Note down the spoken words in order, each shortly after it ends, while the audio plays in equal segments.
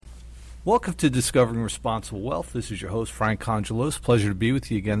Welcome to Discovering Responsible Wealth. This is your host, Frank Congelos. Pleasure to be with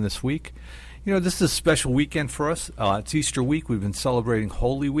you again this week. You know, this is a special weekend for us. It's Easter week. We've been celebrating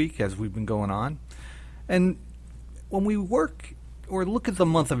Holy Week as we've been going on. And when we work or look at the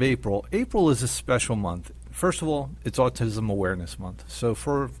month of April, April is a special month. First of all, it's Autism Awareness Month. So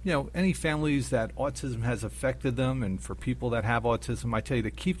for, any families that autism has affected them and for people that have autism, I tell you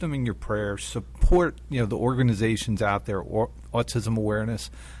to keep them in your prayers, support, the organizations out there, Autism Awareness,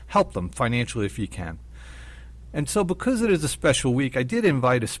 help them financially if you can. And so because it is a special week, I did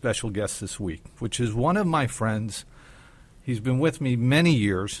invite a special guest this week, which is one of my friends. He's been with me many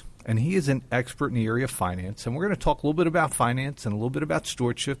years, and he is an expert in the area of finance. And we're going to talk a little bit about finance and a little bit about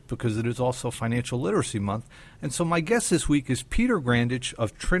stewardship because it is also Financial Literacy Month. And so my guest this week is Peter Grandich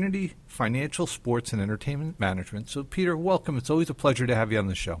of Trinity Financial Sports and Entertainment Management. So, Peter, welcome. It's always a pleasure to have you on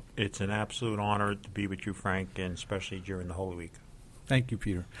the show. It's an absolute honor to be with you, Frank, and especially during the Holy Week. Thank you,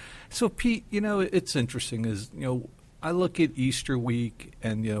 Peter. So, Pete, it's interesting is, I look at Easter week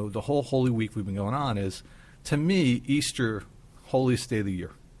and, the whole Holy Week we've been going on is, to me, Easter, holiest day of the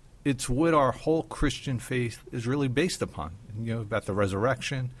year. It's what our whole Christian faith is really based upon, about the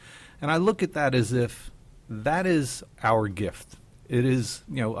resurrection. And I look at that as if that is our gift. It is,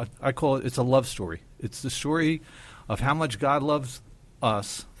 I call it, it's a love story. It's the story of how much God loves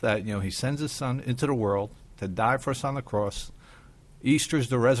us, that, he sends his son into the world to die for us on the cross. Easter's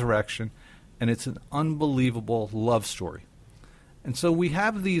the resurrection, and it's an unbelievable love story. And so we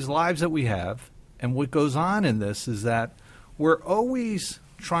have these lives that we have, and what goes on in this is that we're always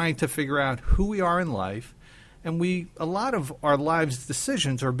trying to figure out who we are in life, and a lot of our lives'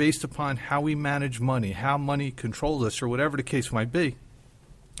 decisions are based upon how we manage money, how money controls us, or whatever the case might be.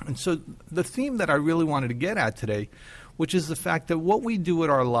 And so the theme that I really wanted to get at today, which is the fact that what we do with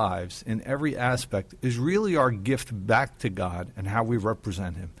our lives in every aspect is really our gift back to God and how we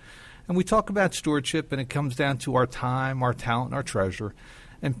represent him. And we talk about stewardship, and it comes down to our time, our talent, and our treasure.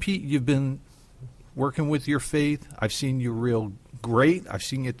 And Pete, you've been working with your faith. I've seen you real great. I've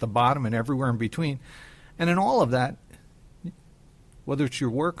seen you at the bottom and everywhere in between. And in all of that, whether it's your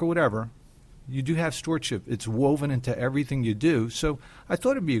work or whatever, you do have stewardship. It's woven into everything you do. So I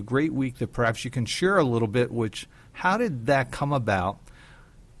thought it'd be a great week that perhaps you can share a little bit, how did that come about?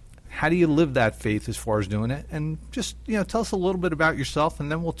 How do you live that faith as far as doing it? And just, tell us a little bit about yourself,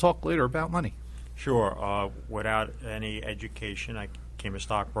 and then we'll talk later about money. Sure. Without any education, I became a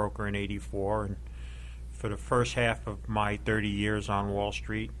stockbroker in '84, and for the first half of my 30 years on Wall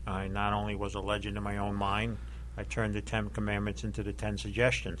Street, I not only was a legend in my own mind, I turned the 10 commandments into the 10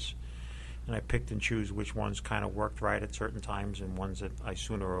 suggestions. And I picked and choose which ones kind of worked right at certain times and ones that I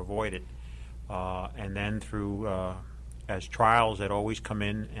sooner avoided. And then through, as trials that always come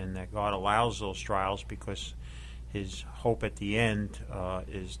in, and that God allows those trials because his hope at the end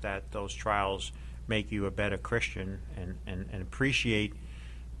is that those trials make you a better Christian and appreciate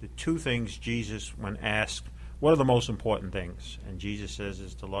the two things Jesus, when asked, what are the most important things? And Jesus says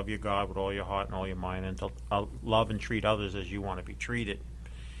is to love your God with all your heart and all your mind, and to love and treat others as you want to be treated.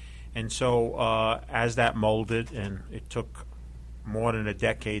 And so as that molded, and it took more than a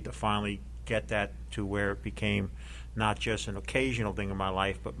decade to finally get that to where it became not just an occasional thing in my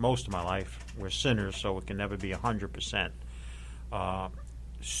life, but most of my life. We're sinners, so it can never be 100%.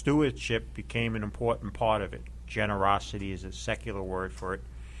 Stewardship became an important part of it. Generosity is a secular word for it.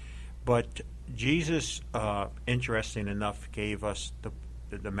 But Jesus, interesting enough, gave us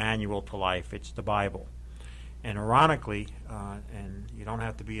the manual to life. It's the Bible. And ironically, and you don't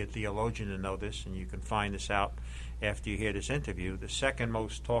have to be a theologian to know this, and you can find this out after you hear this interview, the second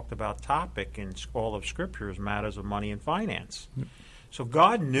most talked about topic in all of Scripture is matters of money and finance. Yep. So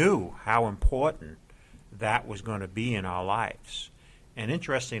God knew how important that was going to be in our lives. And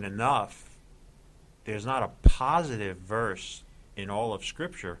interesting enough, there's not a positive verse in all of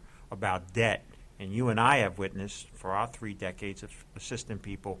Scripture about debt. And you and I have witnessed for our 3 decades of assisting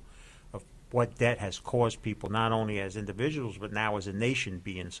people of what debt has caused people, not only as individuals, but now as a nation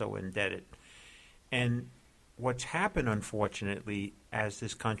being so indebted. And what's happened, unfortunately, as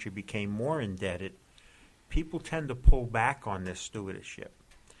this country became more indebted, people tend to pull back on this stewardship.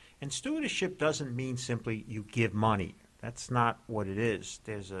 And stewardship doesn't mean simply you give money. That's not what it is.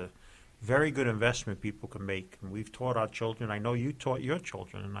 There's a very good investment people can make. And we've taught our children. I know you taught your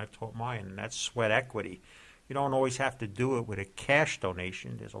children, and I've taught mine, and that's sweat equity. You don't always have to do it with a cash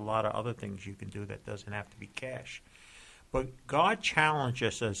donation. There's a lot of other things you can do that doesn't have to be cash. But God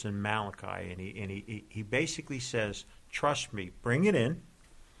challenges us in Malachi, and he basically says, trust me, bring it in,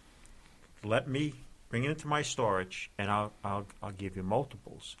 let me bring it into my storage, and I'll give you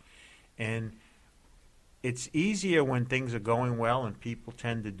multiples. And it's easier when things are going well and people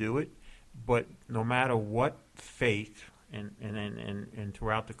tend to do it. But no matter what faith and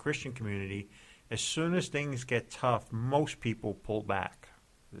throughout the Christian community, as soon as things get tough, most people pull back.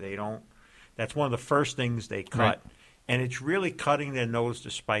 They don't. That's one of the first things they cut. Right. And it's really cutting their nose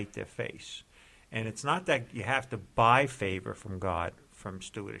to spite their face. And it's not that you have to buy favor from God, from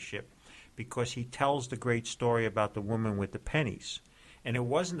stewardship, because he tells the great story about the woman with the pennies. And it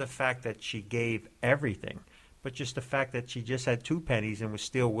wasn't the fact that she gave everything, but just the fact that she just had 2 pennies and was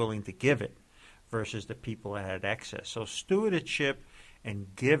still willing to give it versus the people that had excess. So stewardship and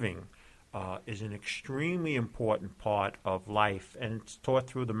giving is an extremely important part of life, and it's taught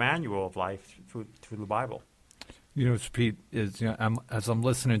through the manual of life, through the Bible. You know, Pete, as I'm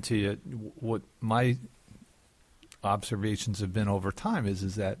listening to you, what my observations have been over time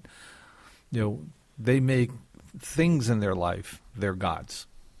is that, they make things in their life their gods.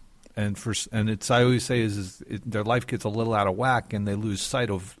 And I always say their life gets a little out of whack and they lose sight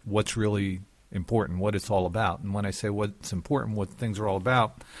of what's really important, what it's all about. And when I say what's important, what things are all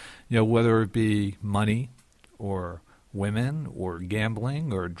about, whether it be money or women or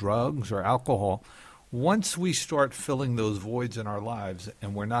gambling or drugs or alcohol, once we start filling those voids in our lives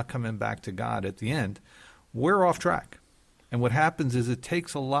and we're not coming back to God at the end, we're off track. And what happens is it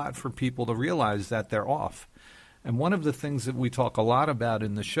takes a lot for people to realize that they're off. And one of the things that we talk a lot about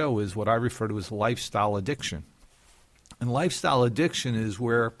in the show is what I refer to as lifestyle addiction. And lifestyle addiction is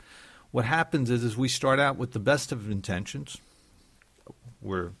where what happens is we start out with the best of intentions.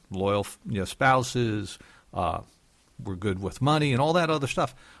 We're loyal spouses, we're good with money and all that other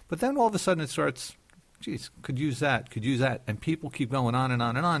stuff. But then all of a sudden it starts, geez, could use that. And people keep going on and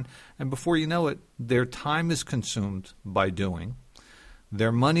on and on. And before you know it, their time is consumed by doing.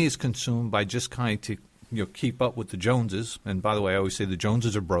 Their money is consumed by just kind of keep up with the Joneses. And by the way, I always say the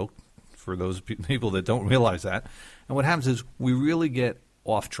Joneses are broke, for those people that don't realize that. And what happens is we really get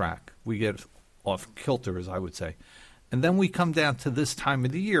off track. We get off kilter, as I would say. And then we come down to this time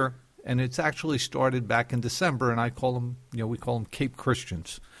of the year, and it's actually started back in December, and I call them, we call them Cape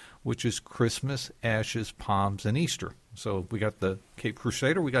Christians, which is Christmas, Ashes, Palms, and Easter. So we got the Cape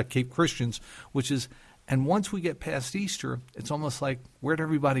Crusader, we got Cape Christians, and once we get past Easter, it's almost like, where'd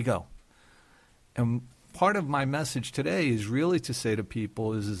everybody go? And part of my message today is really to say to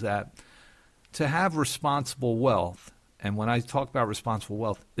people is that to have responsible wealth, and when I talk about responsible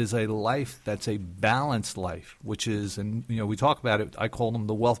wealth, is a life that's a balanced life, which is, and we talk about it, I call them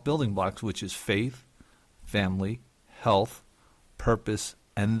the wealth building blocks, which is faith, family, health, purpose,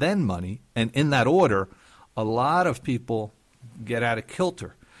 and then money. And in that order, a lot of people get out of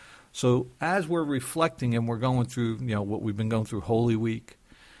kilter. So as we're reflecting and we're going through, what we've been going through Holy Week,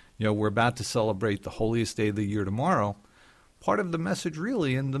 we're about to celebrate the holiest day of the year tomorrow. Part of the message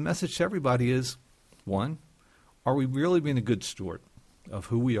really, and the message to everybody is, one, are we really being a good steward of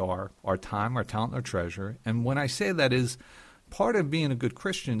who we are, our time, our talent, our treasure? And when I say that is, part of being a good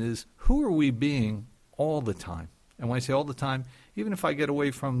Christian is, who are we being all the time? And when I say all the time, even if I get away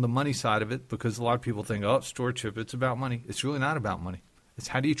from the money side of it, because a lot of people think, stewardship, it's about money. It's really not about money. It's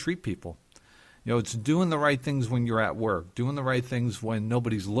how do you treat people? It's doing the right things when you're at work, doing the right things when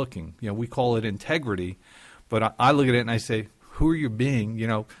nobody's looking. We call it integrity. But I look at it and I say, who are you being?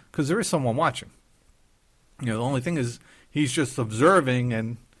 Because there is someone watching. The only thing is he's just observing,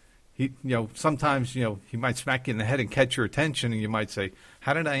 and he, sometimes, he might smack you in the head and catch your attention, and you might say,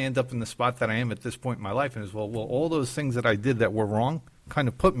 how did I end up in the spot that I am at this point in my life? And it's, well, all those things that I did that were wrong kind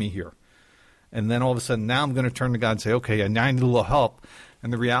of put me here. And then all of a sudden, now I'm going to turn to God and say, okay, now I need a little help.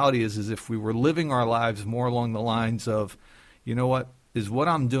 And the reality is if we were living our lives more along the lines of, is what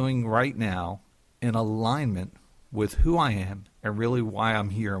I'm doing right now in alignment with who I am and really why I'm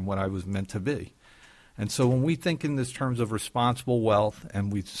here and what I was meant to be. And so when we think in this terms of responsible wealth,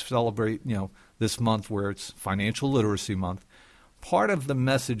 and we celebrate, this month where it's Financial Literacy Month, part of the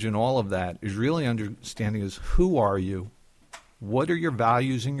message in all of that is really understanding is, who are you? What are your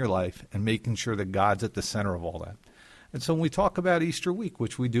values in your life? And making sure that God's at the center of all that. And so when we talk about Easter week,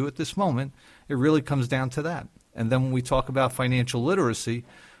 which we do at this moment, it really comes down to that. And then when we talk about financial literacy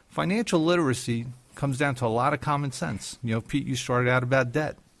comes down to a lot of common sense. Pete, you started out about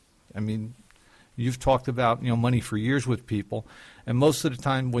debt. I mean, you've talked about, money for years with people. And most of the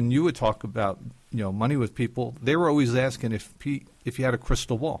time when you would talk about, money with people, they were always asking if you had a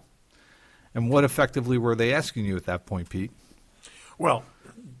crystal ball. And what effectively were they asking you at that point, Pete? Well,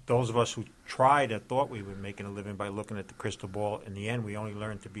 those of us who tried and thought we were making a living by looking at the crystal ball, in the end, we only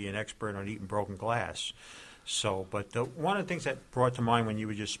learned to be an expert on eating broken glass. So, but one of the things that brought to mind when you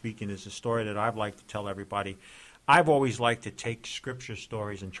were just speaking is a story that I'd like to tell everybody. I've always liked to take scripture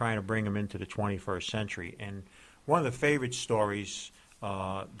stories and try to bring them into the 21st century. And one of the favorite stories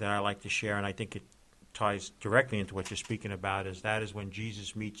that I like to share, and I think it ties directly into what you're speaking about, is when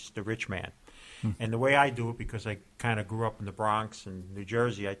Jesus meets the rich man. And the way I do it, because I kind of grew up in the Bronx and New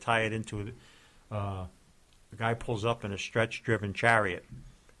Jersey, I tie it into the guy pulls up in a stretch-driven chariot,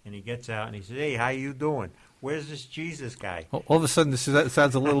 and he gets out and he says, "Hey, how you doing? Where's this Jesus guy?" All of a sudden, this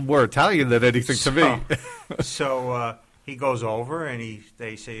sounds a little more Italian than anything to me. So he goes over and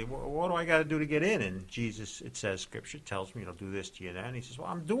they say, "What do I got to do to get in?" And Jesus, it says, Scripture tells me to do this to you. And he says, "Well,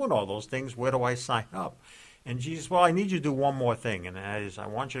 I'm doing all those things. Where do I sign up?" And Jesus, "Well, I need you to do one more thing, and that is I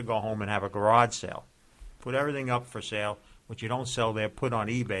want you to go home and have a garage sale. Put everything up for sale. What you don't sell there, put on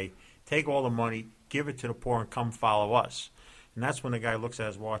eBay. Take all the money, give it to the poor, and come follow us." And that's when the guy looks at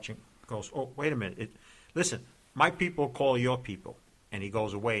his watch and goes, "Oh, wait a minute. Listen, my people call your people." And he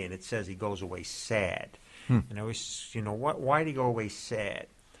goes away, and it says he goes away sad. And I was, why did he go away sad?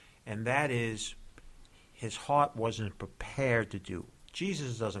 And that is, his heart wasn't prepared to do.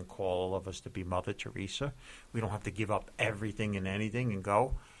 Jesus doesn't call all of us to be Mother Teresa. We don't have to give up everything and anything and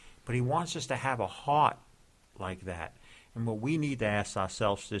go. But he wants us to have a heart like that. And what we need to ask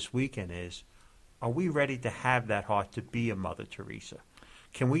ourselves this weekend is, are we ready to have that heart to be a Mother Teresa?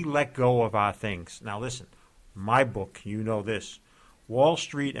 Can we let go of our things? Now listen, my book, you know this. Wall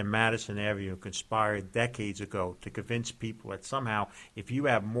Street and Madison Avenue conspired decades ago to convince people that somehow if you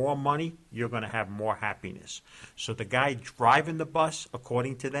have more money, you're going to have more happiness. So the guy driving the bus,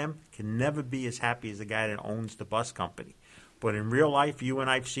 according to them, can never be as happy as the guy that owns the bus company. But in real life, you and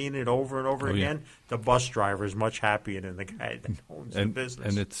I have seen it over and over again, the bus driver is much happier than the guy that owns the business.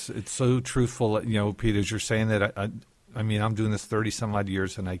 And it's so truthful, Pete, as you're saying that. I mean, I'm doing this 30-some-odd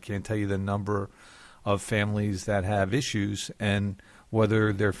years, and I can't tell you the number of families that have issues, and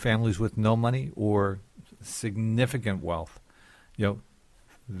whether they're families with no money or significant wealth,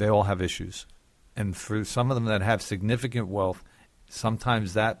 they all have issues. And for some of them that have significant wealth,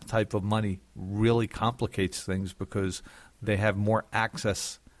 sometimes that type of money really complicates things because they have more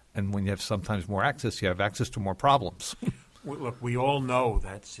access. And when you have sometimes more access, you have access to more problems. Look, we all know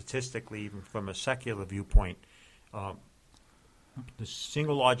that statistically, even from a secular viewpoint, the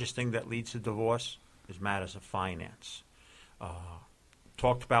single largest thing that leads to divorce is matters of finance.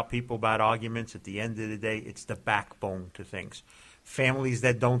 Talked about people about arguments. At the end of the day, it's the backbone to things. Families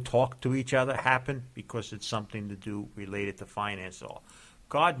that don't talk to each other happen because it's something to do related to finance. All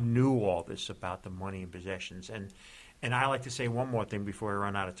God knew all this about the money and possessions. And I like to say one more thing before I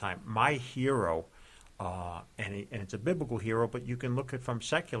run out of time. My hero, and it's a biblical hero, but you can look at it from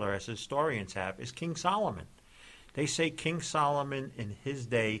secular, as historians have, is King Solomon. They say King Solomon in his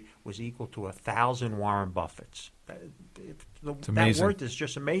day was equal to 1,000 Warren Buffetts. That word is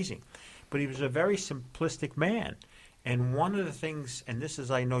just amazing. But he was a very simplistic man. And one of the things, and this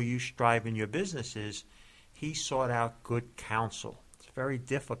is I know you strive in your business, is he sought out good counsel. It's very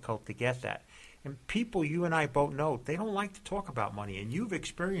difficult to get that. And people, you and I both know, they don't like to talk about money. And you've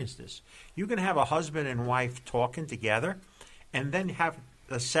experienced this. You can have a husband and wife talking together and then have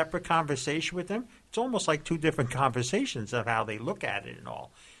a separate conversation with them. It's almost like two different conversations of how they look at it and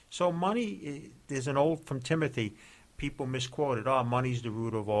all. So money, there's an old from Timothy, people misquote it, money's the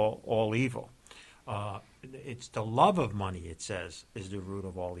root of all evil. It's the love of money, it says, is the root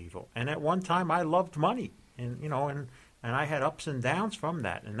of all evil. And at one time I loved money, and I had ups and downs from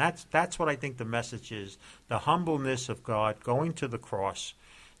that. And that's what I think the message is, the humbleness of God, going to the cross,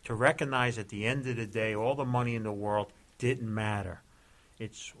 to recognize at the end of the day all the money in the world didn't matter.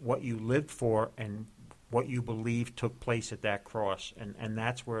 It's what you lived for and what you believe took place at that cross. And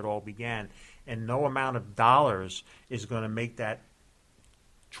that's where it all began. And no amount of dollars is going to make that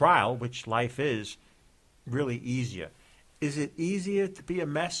trial, which life is, really easier. Is it easier to be a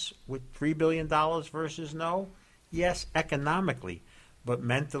mess with $3 billion versus no? Yes, economically. But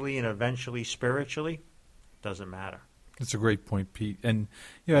mentally and eventually spiritually, doesn't matter. That's a great point, Pete. And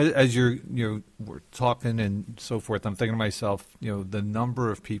as we're talking and so forth, I'm thinking to myself, the number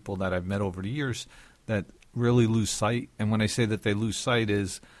of people that I've met over the years that really lose sight. And when I say that they lose sight,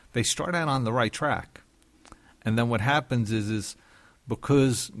 is they start out on the right track, and then what happens is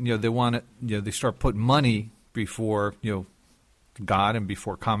because they want to, they start putting money before God and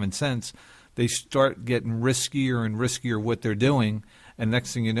before common sense. They start getting riskier and riskier what they're doing, and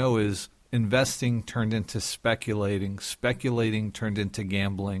next thing you know is investing turned into speculating turned into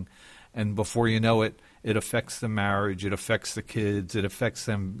gambling, and before you know it, it affects the marriage, it affects the kids, it affects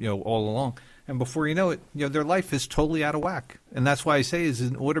them, all along. And before you know it, their life is totally out of whack. And that's why I say is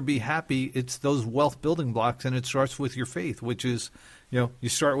in order to be happy, it's those wealth building blocks, and it starts with your faith, which is, you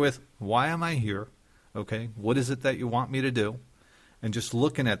start with, why am I here? Okay, what is it that you want me to do? And just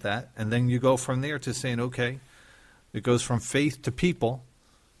looking at that, and then you go from there to saying, okay, It goes from faith to people.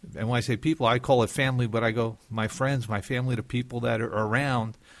 And when I say people, I call it family, but I go my friends, my family, to people that are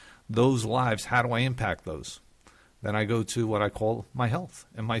around those lives. How do I impact those? Then I go to what I call my health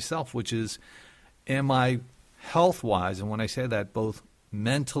and myself, which is, am I health-wise, and when I say that, both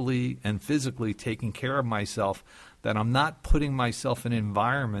mentally and physically taking care of myself, that I'm not putting myself in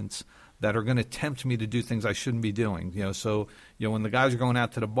environments that are going to tempt me to do things I shouldn't be doing. So when the guys are going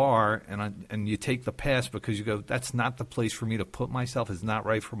out to the bar and you take the pass because you go, that's not the place for me to put myself. It's not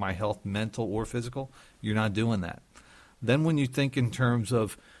right for my health, mental or physical. You're not doing that. Then when you think in terms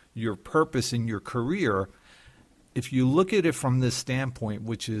of your purpose in your career, if you look at it from this standpoint,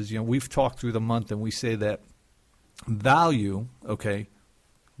 which is, we've talked through the month and we say that value,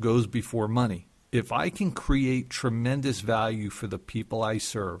 goes before money. If I can create tremendous value for the people I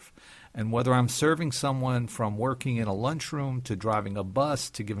serve, and whether I'm serving someone from working in a lunchroom to driving a bus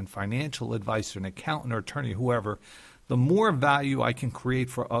to giving financial advice to an accountant or attorney, whoever, the more value I can create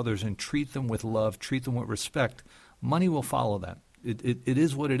for others and treat them with love, treat them with respect, money will follow that. It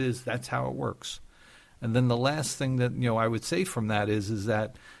is what it is. That's how it works. And then the last thing that I would say from that is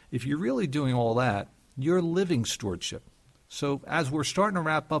that if you're really doing all that, you're living stewardship. So as we're starting to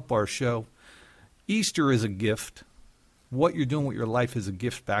wrap up our show, Easter is a gift. What you're doing with your life is a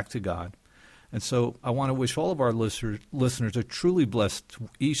gift back to God. And so I want to wish all of our listeners a truly blessed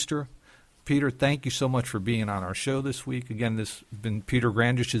Easter. Peter, thank you so much for being on our show this week. Again, Peter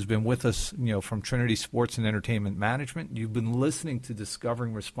Grandish has been with us, from Trinity Sports and Entertainment Management. You've been listening to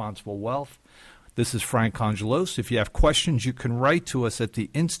Discovering Responsible Wealth. This is Frank Congelos. If you have questions, you can write to us at the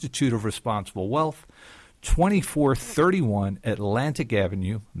Institute of Responsible Wealth, 2431 Atlantic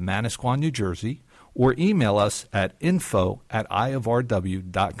Avenue, Manasquan, New Jersey, or email us at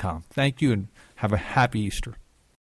info@iofrw.com. Thank you and have a happy Easter.